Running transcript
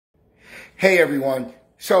Hey everyone.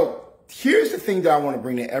 So here's the thing that I want to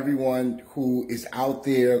bring to everyone who is out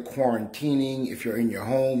there quarantining. If you're in your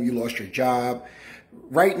home, you lost your job.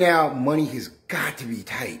 Right now, money has got to be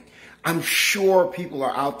tight. I'm sure people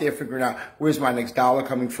are out there figuring out, where's my next dollar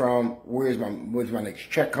coming from? Where's my next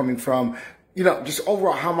check coming from? You know, just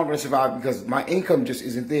overall, how am I going to survive? Because my income just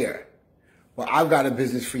isn't there. Well, I've got a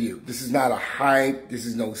business for you. This is not a hype. This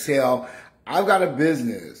is no sale. I've got a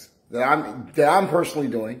business that I'm personally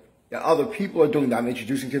doing, that other people are doing, that I'm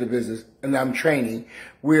introducing to the business, and that I'm training,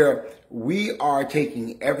 where we are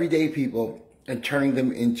taking everyday people and turning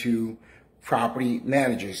them into property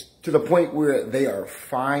managers to the point where they are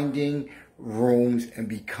finding rooms and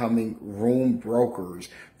becoming room brokers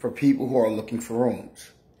for people who are looking for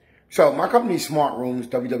rooms. So my company is Smart Roomz,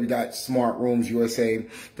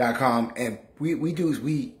 www.smartroomzusa.com, and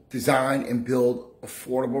we design and build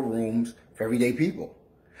affordable rooms for everyday people.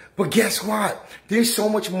 But guess what? There's so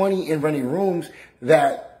much money in renting rooms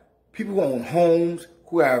that people who own homes,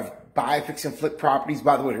 who have buy, fix, and flip properties.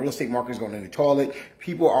 By the way, the real estate market is going in the toilet.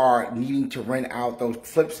 People are needing to rent out those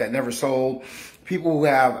flips that never sold. People who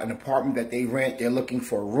have an apartment that they rent, they're looking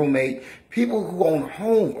for a roommate. People who own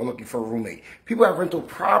homes are looking for a roommate. People who have rental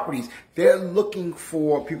properties, they're looking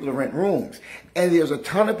for people to rent rooms. And there's a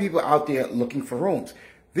ton of people out there looking for rooms.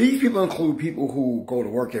 These people include people who go to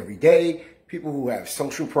work every day, people who have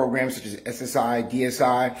social programs such as SSI,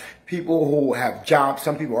 DSI, people who have jobs.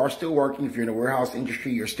 Some people are still working. If you're in the warehouse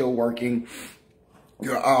industry, you're still working.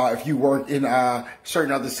 If you work in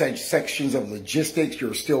certain other sections of logistics,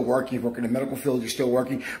 you're still working. If you work in the medical field, you're still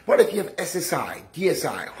working. But if you have SSI,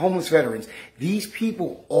 DSI, homeless veterans, these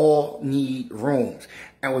people all need rooms.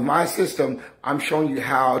 And with my system, I'm showing you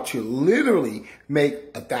how to literally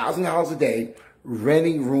make $1,000 a day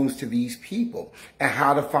renting rooms to these people and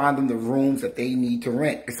how to find them the rooms that they need to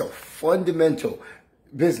rent. It's a fundamental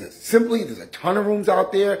business. Simply, there's a ton of rooms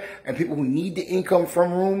out there and people who need the income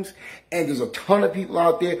from rooms, and there's a ton of people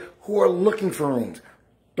out there who are looking for rooms.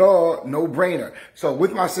 Duh, no brainer. So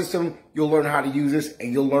with my system, you'll learn how to use this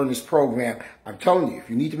and you'll learn this program. I'm telling you, if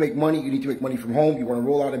you need to make money, you need to make money from home. You want to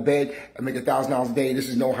roll out of bed and make $1,000 a day. This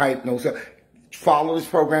is no hype, no stuff. Follow this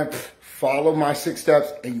program. Follow my 6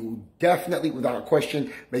 steps, and you will definitely, without a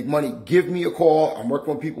question, make money. Give me a call. I'm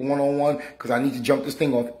working with people one-on-one because I need to jump this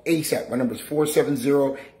thing off ASAP. My number is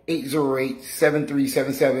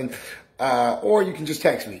 470-808-7377. Or you can just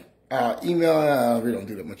text me. Email, we don't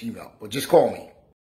do that much email, but just call me.